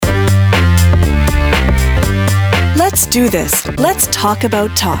Let's do this. Let's talk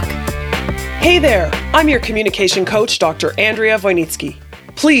about talk. Hey there, I'm your communication coach, Dr. Andrea Wojnicki.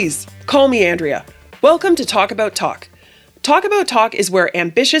 Please call me Andrea. Welcome to Talk About Talk. Talk About Talk is where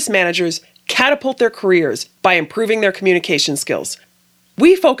ambitious managers catapult their careers by improving their communication skills.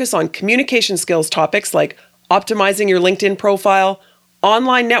 We focus on communication skills topics like optimizing your LinkedIn profile,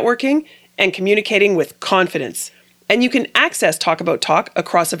 online networking, and communicating with confidence. And you can access Talk About Talk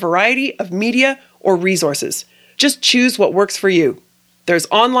across a variety of media or resources. Just choose what works for you. There's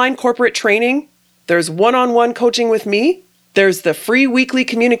online corporate training, there's one-on-one coaching with me, there's the free weekly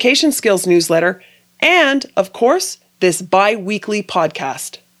communication skills newsletter, and, of course, this bi-weekly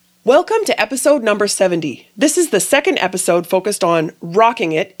podcast. Welcome to episode number 70. This is the second episode focused on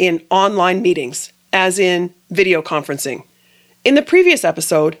rocking it in online meetings, as in video conferencing. In the previous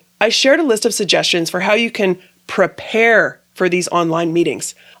episode, I shared a list of suggestions for how you can prepare for these online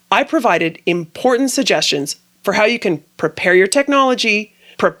meetings. I provided important suggestions for how you can prepare your technology,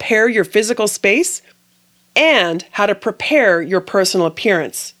 prepare your physical space, and how to prepare your personal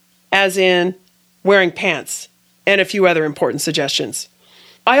appearance, as in wearing pants, and a few other important suggestions.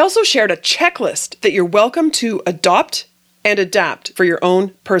 I also shared a checklist that you're welcome to adopt and adapt for your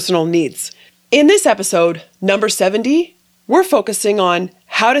own personal needs. In this episode, number 70, we're focusing on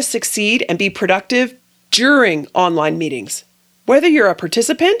how to succeed and be productive during online meetings, whether you're a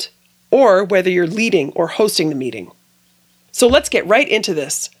participant or whether you're leading or hosting the meeting. So let's get right into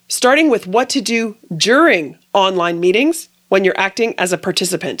this, starting with what to do during online meetings when you're acting as a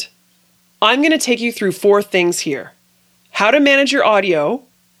participant. I'm going to take you through 4 things here: how to manage your audio,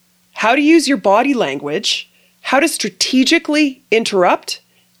 how to use your body language, how to strategically interrupt,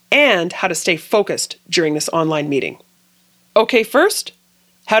 and how to stay focused during this online meeting. Okay, first,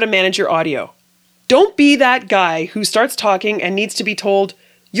 how to manage your audio. Don't be that guy who starts talking and needs to be told,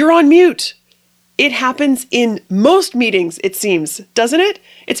 "You're on mute." It happens in most meetings, it seems, doesn't it?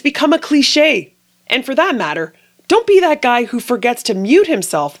 It's become a cliche. And for that matter, don't be that guy who forgets to mute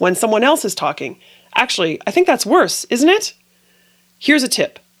himself when someone else is talking. Actually, I think that's worse, isn't it? Here's a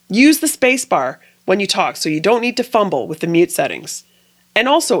tip. Use the space bar when you talk so you don't need to fumble with the mute settings. And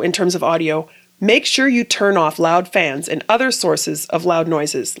also, in terms of audio, make sure you turn off loud fans and other sources of loud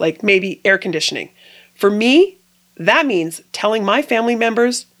noises, like maybe air conditioning. For me, that means telling my family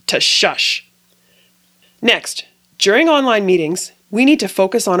members to shush. Next, during online meetings, we need to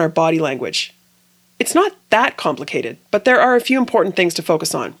focus on our body language. It's not that complicated, but there are a few important things to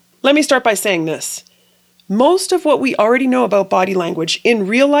focus on. Let me start by saying this. Most of what we already know about body language in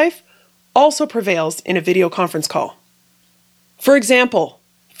real life also prevails in a video conference call. For example,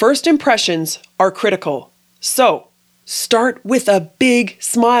 first impressions are critical. So, start with a big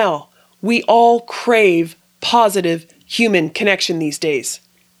smile. We all crave positive human connection these days.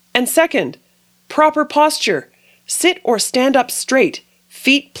 And second, proper posture. Sit or stand up straight,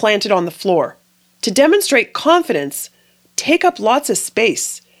 feet planted on the floor. To demonstrate confidence, take up lots of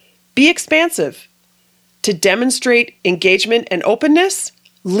space. Be expansive. To demonstrate engagement and openness,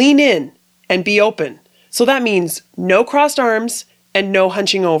 lean in and be open. So that means no crossed arms and no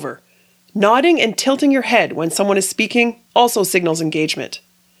hunching over. Nodding and tilting your head when someone is speaking also signals engagement.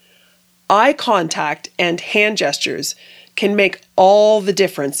 Eye contact and hand gestures can make all the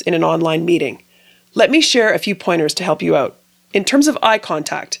difference in an online meeting. Let me share a few pointers to help you out. In terms of eye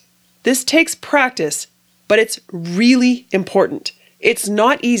contact, this takes practice, but it's really important. It's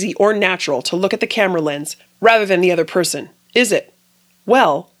not easy or natural to look at the camera lens rather than the other person, is it?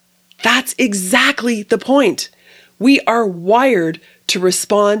 Well, that's exactly the point. We are wired to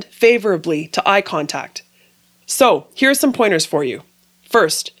respond favorably to eye contact. So, here are some pointers for you.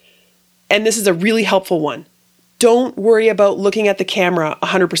 First, and this is a really helpful one, don't worry about looking at the camera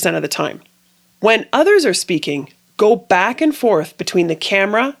 100% of the time. When others are speaking, go back and forth between the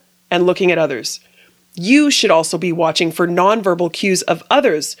camera and looking at others. You should also be watching for nonverbal cues of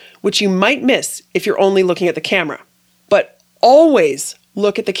others, which you might miss if you're only looking at the camera. But always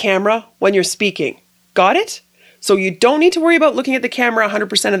look at the camera when you're speaking. Got it? So you don't need to worry about looking at the camera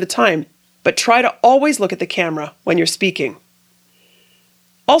 100% of the time, but try to always look at the camera when you're speaking.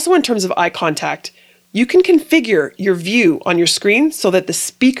 Also, in terms of eye contact, you can configure your view on your screen so that the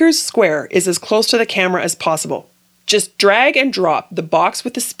speaker's square is as close to the camera as possible. Just drag and drop the box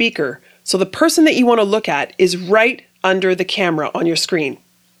with the speaker so the person that you want to look at is right under the camera on your screen.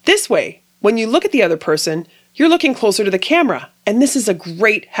 This way, when you look at the other person, you're looking closer to the camera, and this is a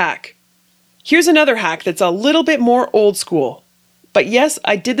great hack. Here's another hack that's a little bit more old school. But yes,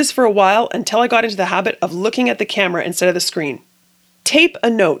 I did this for a while until I got into the habit of looking at the camera instead of the screen. Tape a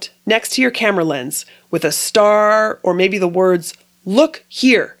note next to your camera lens with a star or maybe the words, "Look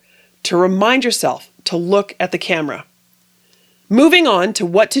here," to remind yourself to look at the camera. Moving on to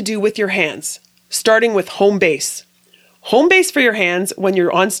what to do with your hands, starting with home base. Home base for your hands when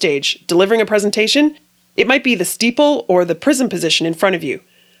you're on stage delivering a presentation, it might be the steeple or the prism position in front of you.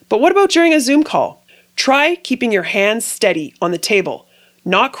 But what about during a Zoom call? Try keeping your hands steady on the table,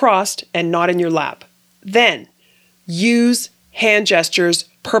 not crossed and not in your lap. Then, use hand gestures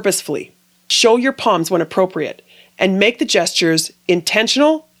purposefully. Show your palms when appropriate, and make the gestures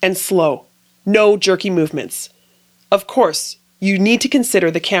intentional and slow. No jerky movements. Of course, you need to consider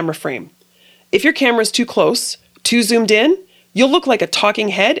the camera frame. If your camera is too close, too zoomed in, you'll look like a talking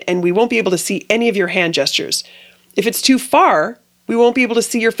head and we won't be able to see any of your hand gestures. If it's too far, we won't be able to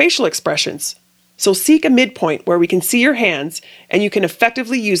see your facial expressions. So seek a midpoint where we can see your hands and you can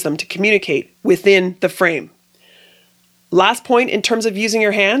effectively use them to communicate within the frame. Last point in terms of using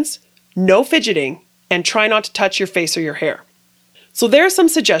your hands, no fidgeting and try not to touch your face or your hair. So there are some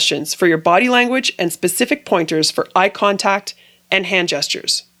suggestions for your body language and specific pointers for eye contact and hand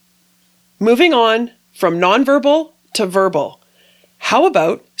gestures. Moving on from nonverbal to verbal, how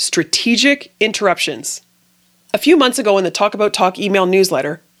about strategic interruptions? A few months ago in the Talk About Talk email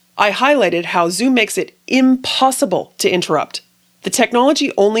newsletter, I highlighted how Zoom makes it impossible to interrupt. The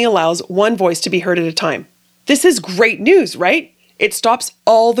technology only allows one voice to be heard at a time. This is great news, right? It stops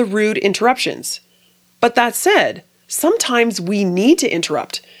all the rude interruptions. But that said, sometimes we need to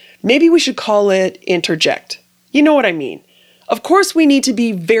interrupt. Maybe we should call it interject. You know what I mean. Of course, we need to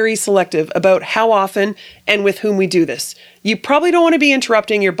be very selective about how often and with whom we do this. You probably don't want to be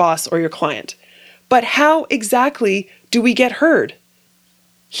interrupting your boss or your client. But how exactly do we get heard?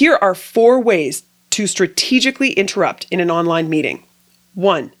 Here are 4 ways to strategically interrupt in an online meeting.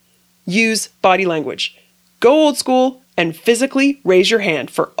 1. Use body language. Go old school and physically raise your hand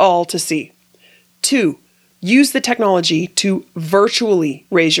for all to see. 2. Use the technology to virtually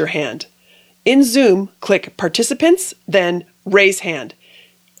raise your hand. In Zoom, click Participants, then Raise Hand.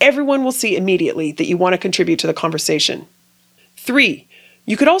 Everyone will see immediately that you want to contribute to the conversation. 3.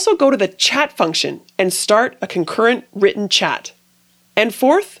 You could also go to the chat function and start a concurrent written chat. And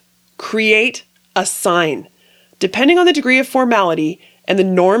 4th, create a sign. Depending on the degree of formality and the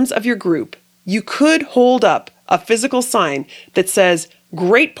norms of your group, you could hold up a physical sign that says,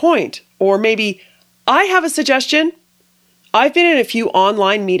 "Great point," or maybe, "I have a suggestion." I've been in a few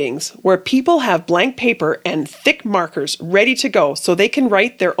online meetings where people have blank paper and thick markers ready to go so they can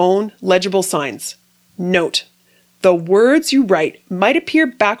write their own legible signs. Note, the words you write might appear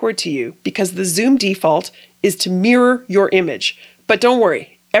backward to you because the Zoom default is to mirror your image. But don't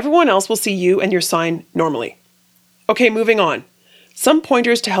worry, everyone else will see you and your sign normally. Okay, moving on. Some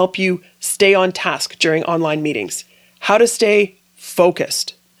pointers to help you stay on task during online meetings. How to stay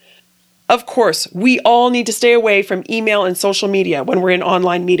focused. Of course, we all need to stay away from email and social media when we're in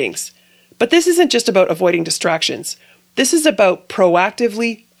online meetings. But this isn't just about avoiding distractions. This is about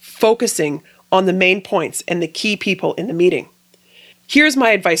proactively focusing on the main points and the key people in the meeting. Here's my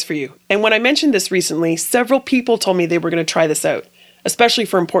advice for you. And when I mentioned this recently, several people told me they were going to try this out, especially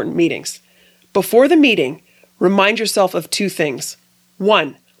for important meetings. Before the meeting, remind yourself of 2 things.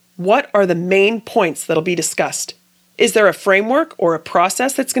 1, what are the main points that'll be discussed? Is there a framework or a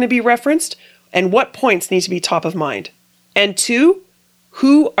process that's going to be referenced? And what points need to be top of mind? And 2,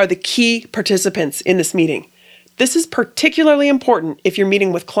 who are the key participants in this meeting? This is particularly important if you're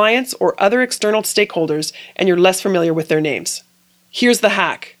meeting with clients or other external stakeholders and you're less familiar with their names. Here's the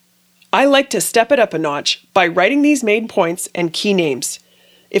hack. I like to step it up a notch by writing these main points and key names.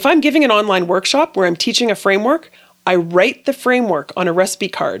 If I'm giving an online workshop where I'm teaching a framework, I write the framework on a recipe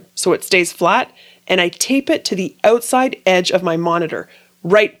card so it stays flat, and I tape it to the outside edge of my monitor,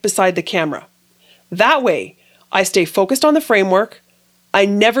 right beside the camera. That way, I stay focused on the framework, I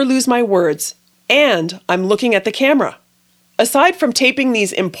never lose my words, and I'm looking at the camera. Aside from taping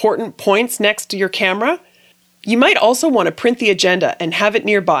these important points next to your camera, you might also want to print the agenda and have it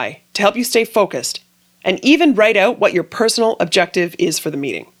nearby to help you stay focused, and even write out what your personal objective is for the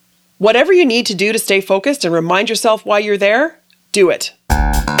meeting. Whatever you need to do to stay focused and remind yourself why you're there, do it.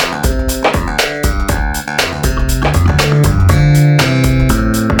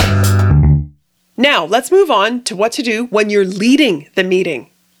 Now, let's move on to what to do when you're leading the meeting.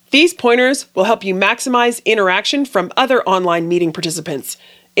 These pointers will help you maximize interaction from other online meeting participants.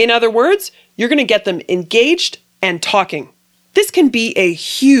 In other words, you're going to get them engaged and talking. This can be a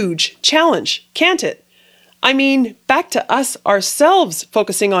huge challenge, can't it? I mean, back to us ourselves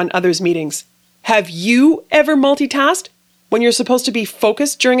focusing on others' meetings. Have you ever multitasked when you're supposed to be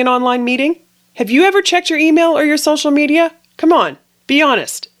focused during an online meeting? Have you ever checked your email or your social media? Come on, be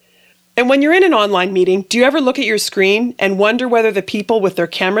honest. And when you're in an online meeting, do you ever look at your screen and wonder whether the people with their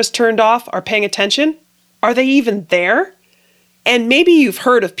cameras turned off are paying attention? Are they even there? And maybe you've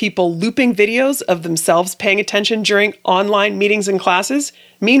heard of people looping videos of themselves paying attention during online meetings and classes.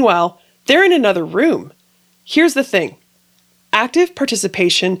 Meanwhile, they're in another room. Here's the thing. Active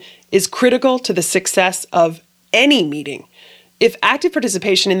participation is critical to the success of any meeting. If active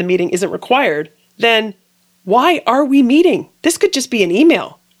participation in the meeting isn't required, then why are we meeting? This could just be an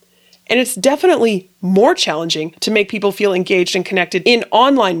email. And it's definitely more challenging to make people feel engaged and connected in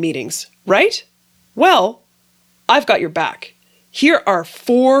online meetings, right? Well, I've got your back. Here are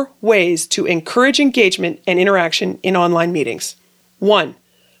 4 ways to encourage engagement and interaction in online meetings. 1.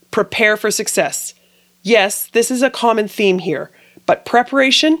 Prepare for success. Yes, this is a common theme here, but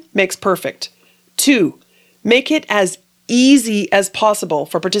preparation makes perfect. 2. Make it as easy as possible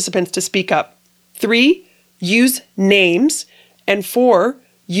for participants to speak up. 3. Use names. And 4.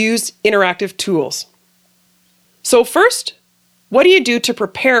 Use interactive tools. So first, what do you do to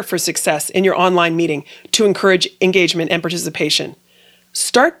prepare for success in your online meeting to encourage engagement and participation?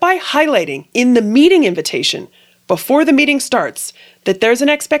 Start by highlighting in the meeting invitation before the meeting starts that there's an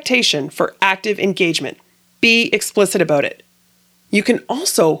expectation for active engagement. Be explicit about it. You can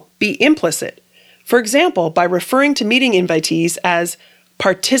also be implicit. For example, by referring to meeting invitees as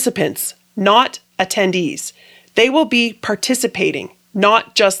participants, not attendees. They will be participating,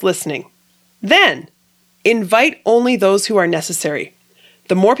 not just listening. Then, invite only those who are necessary.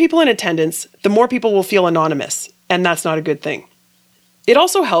 The more people in attendance, the more people will feel anonymous, and that's not a good thing. It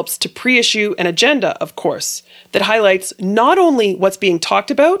also helps to pre-issue an agenda, of course, that highlights not only what's being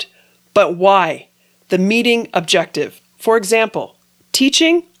talked about, but why, the meeting objective. For example,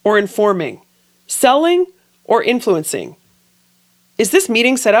 teaching or informing, selling or influencing. Is this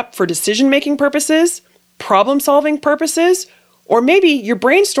meeting set up for decision-making purposes, problem-solving purposes, or maybe you're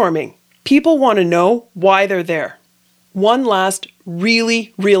brainstorming? People want to know why they're there. One last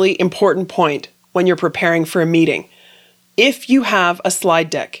really, really important point when you're preparing for a meeting. If you have a slide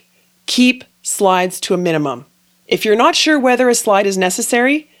deck, keep slides to a minimum. If you're not sure whether a slide is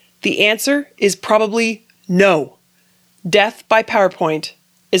necessary, the answer is probably no. Death by PowerPoint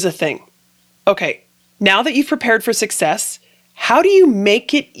is a thing. Okay, now that you've prepared for success, how do you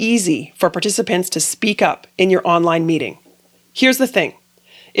make it easy for participants to speak up in your online meeting? Here's the thing.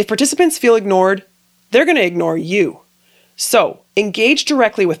 If participants feel ignored, they're going to ignore you. So, engage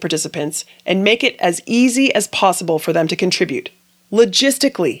directly with participants and make it as easy as possible for them to contribute.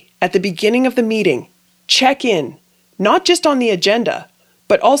 Logistically, at the beginning of the meeting, check in, not just on the agenda,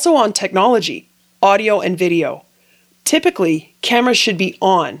 but also on technology, audio and video. Typically, cameras should be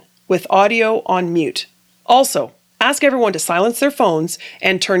on, with audio on mute. Also, ask everyone to silence their phones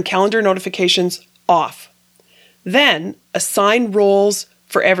and turn calendar notifications off. Then, assign roles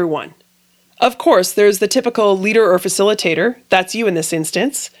for everyone. Of course, there's the typical leader or facilitator, that's you in this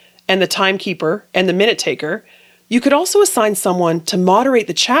instance, and the timekeeper and the minute taker. You could also assign someone to moderate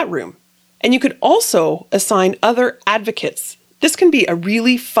the chat room. And you could also assign other advocates. This can be a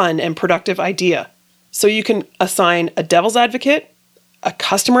really fun and productive idea. So you can assign a devil's advocate, a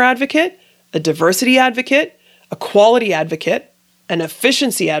customer advocate, a diversity advocate, a quality advocate, an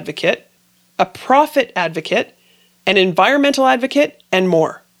efficiency advocate, a profit advocate, an environmental advocate, and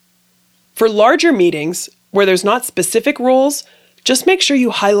more. For larger meetings, where there's not specific roles, just make sure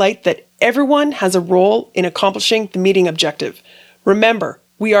you highlight that everyone has a role in accomplishing the meeting objective. Remember,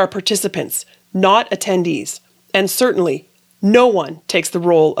 we are participants, not attendees, and certainly no one takes the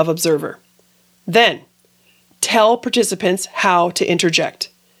role of observer. Then, tell participants how to interject.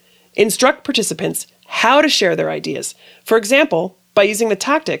 Instruct participants how to share their ideas. For example, by using the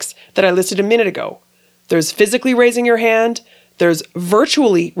tactics that I listed a minute ago. There's physically raising your hand, there's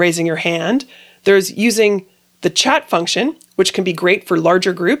virtually raising your hand, there's using the chat function, which can be great for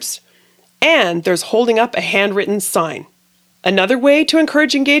larger groups, and there's holding up a handwritten sign. Another way to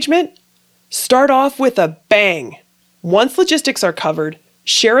encourage engagement? Start off with a bang. Once logistics are covered,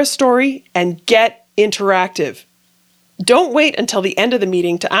 share a story and get interactive. Don't wait until the end of the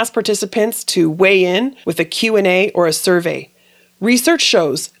meeting to ask participants to weigh in with a Q&A or a survey. Research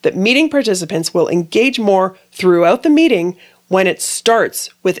shows that meeting participants will engage more throughout the meeting when it starts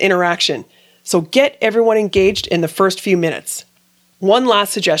with interaction. So get everyone engaged in the first few minutes. One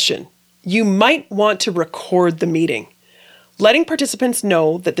last suggestion. You might want to record the meeting. Letting participants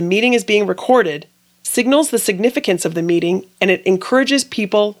know that the meeting is being recorded signals the significance of the meeting, and it encourages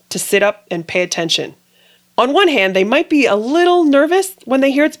people to sit up and pay attention. On one hand, they might be a little nervous when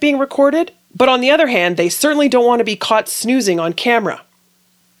they hear it's being recorded, but on the other hand, they certainly don't want to be caught snoozing on camera.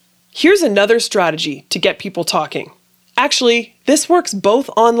 Here's another strategy to get people talking. Actually, this works both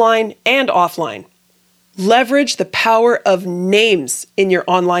online and offline. Leverage the power of names in your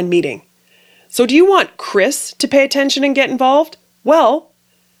online meeting. So do you want Chris to pay attention and get involved? Well,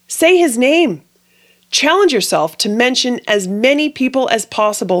 say his name. Challenge yourself to mention as many people as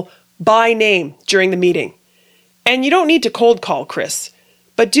possible by name during the meeting. And you don't need to cold call Chris,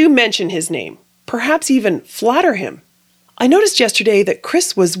 but do mention his name. Perhaps even flatter him. I noticed yesterday that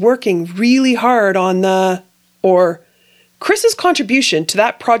Chris was working really hard on Chris's contribution to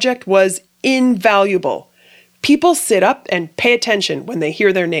that project was invaluable. People sit up and pay attention when they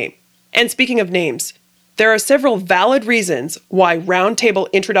hear their name. And speaking of names, there are several valid reasons why roundtable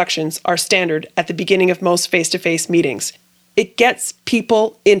introductions are standard at the beginning of most face-to-face meetings. It gets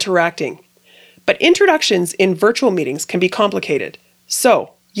people interacting. But introductions in virtual meetings can be complicated,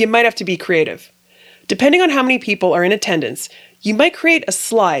 so you might have to be creative. Depending on how many people are in attendance, you might create a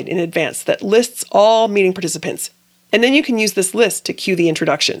slide in advance that lists all meeting participants, and then you can use this list to cue the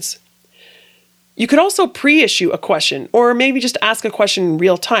introductions. You could also pre-issue a question, or maybe just ask a question in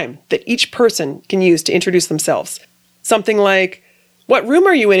real time that each person can use to introduce themselves. Something like, what room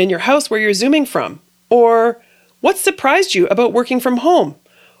are you in your house where you're Zooming from? Or, what surprised you about working from home?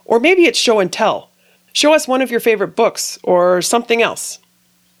 Or maybe it's show and tell. Show us one of your favorite books, or something else.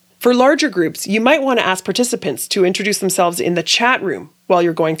 For larger groups, you might want to ask participants to introduce themselves in the chat room while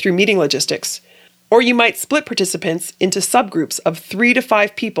you're going through meeting logistics. Or you might split participants into subgroups of 3 to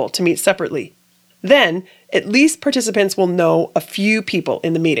 5 people to meet separately. Then, at least participants will know a few people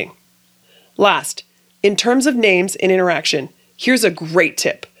in the meeting. Last, in terms of names and interaction, here's a great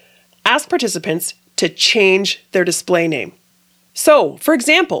tip. Ask participants to change their display name. So, for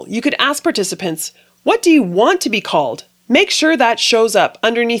example, you could ask participants, what do you want to be called? Make sure that shows up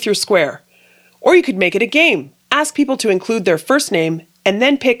underneath your square. Or you could make it a game. Ask people to include their first name and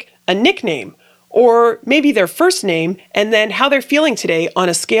then pick a nickname, or maybe their first name and then how they're feeling today on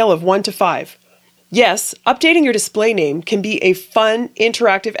a scale of 1 to 5. Yes, updating your display name can be a fun,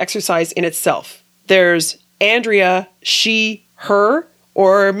 interactive exercise in itself. There's Andrea, she, her,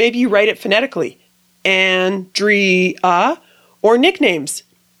 or maybe you write it phonetically. Andrea, or nicknames.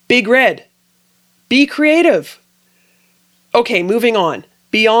 Big Red. Be creative. Okay, moving on.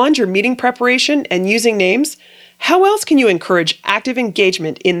 Beyond your meeting preparation and using names, how else can you encourage active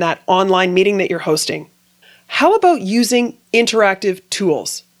engagement in that online meeting that you're hosting? How about using interactive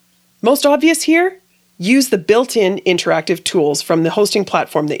tools? Most obvious here, use the built-in interactive tools from the hosting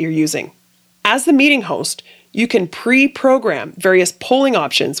platform that you're using. As the meeting host, you can pre-program various polling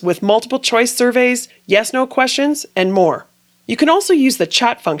options with multiple choice surveys, yes/no questions, and more. You can also use the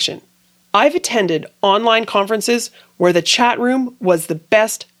chat function. I've attended online conferences where the chat room was the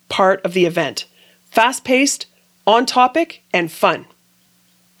best part of the event. Fast-paced, on topic, and fun.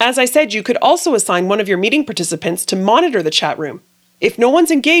 As I said, you could also assign one of your meeting participants to monitor the chat room. If no one's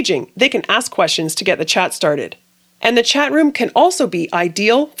engaging, they can ask questions to get the chat started. And the chat room can also be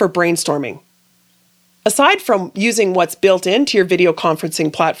ideal for brainstorming. Aside from using what's built into your video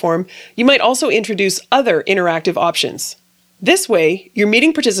conferencing platform, you might also introduce other interactive options. This way, your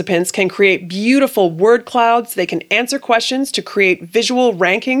meeting participants can create beautiful word clouds, they can answer questions to create visual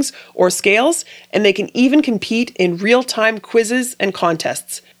rankings or scales, and they can even compete in real-time quizzes and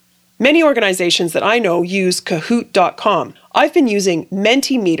contests. Many organizations that I know use Kahoot.com. I've been using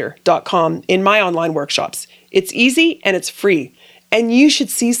Mentimeter.com in my online workshops. It's easy and it's free. And you should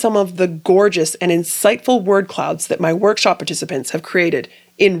see some of the gorgeous and insightful word clouds that my workshop participants have created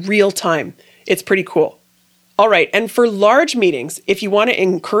in real time. It's pretty cool. All right, and for large meetings, if you want to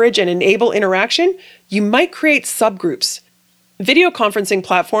encourage and enable interaction, you might create subgroups. Video conferencing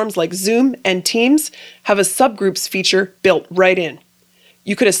platforms like Zoom and Teams have a subgroups feature built right in.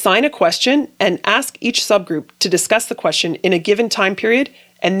 You could assign a question and ask each subgroup to discuss the question in a given time period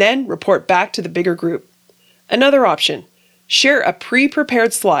and then report back to the bigger group. Another option, share a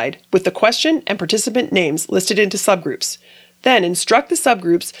pre-prepared slide with the question and participant names listed into subgroups. Then instruct the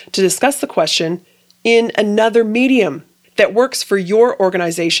subgroups to discuss the question in another medium that works for your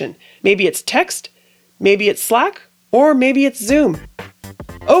organization. Maybe it's text, maybe it's Slack, or maybe it's Zoom.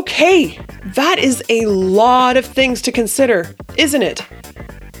 Okay, that is a lot of things to consider, isn't it?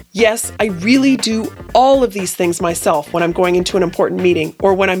 Yes, I really do all of these things myself when I'm going into an important meeting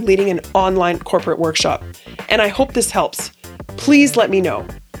or when I'm leading an online corporate workshop. And I hope this helps. Please let me know.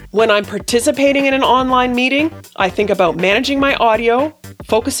 When I'm participating in an online meeting, I think about managing my audio,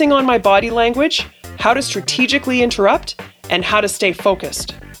 focusing on my body language, how to strategically interrupt, and how to stay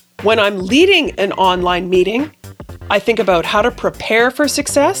focused. When I'm leading an online meeting, I think about how to prepare for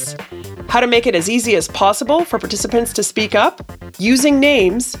success, how to make it as easy as possible for participants to speak up, using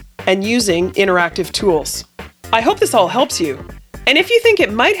names, and using interactive tools. I hope this all helps you. And if you think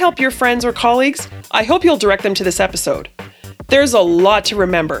it might help your friends or colleagues, I hope you'll direct them to this episode. There's a lot to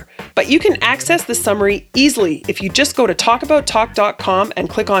remember, but you can access the summary easily if you just go to talkabouttalk.com and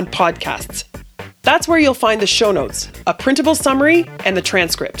click on podcasts. That's where you'll find the show notes, a printable summary, and the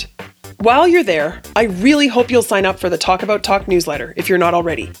transcript. While you're there, I really hope you'll sign up for the Talk About Talk newsletter if you're not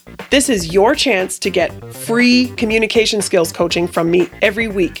already. This is your chance to get free communication skills coaching from me every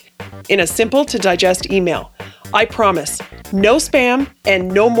week in a simple to digest email. I promise, no spam and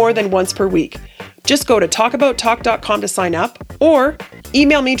no more than once per week. Just go to talkabouttalk.com to sign up or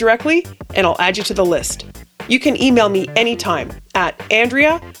email me directly and I'll add you to the list. You can email me anytime at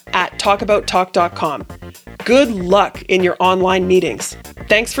andrea@talkabouttalk.com. Good luck in your online meetings.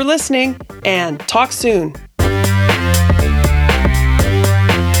 Thanks for listening and talk soon.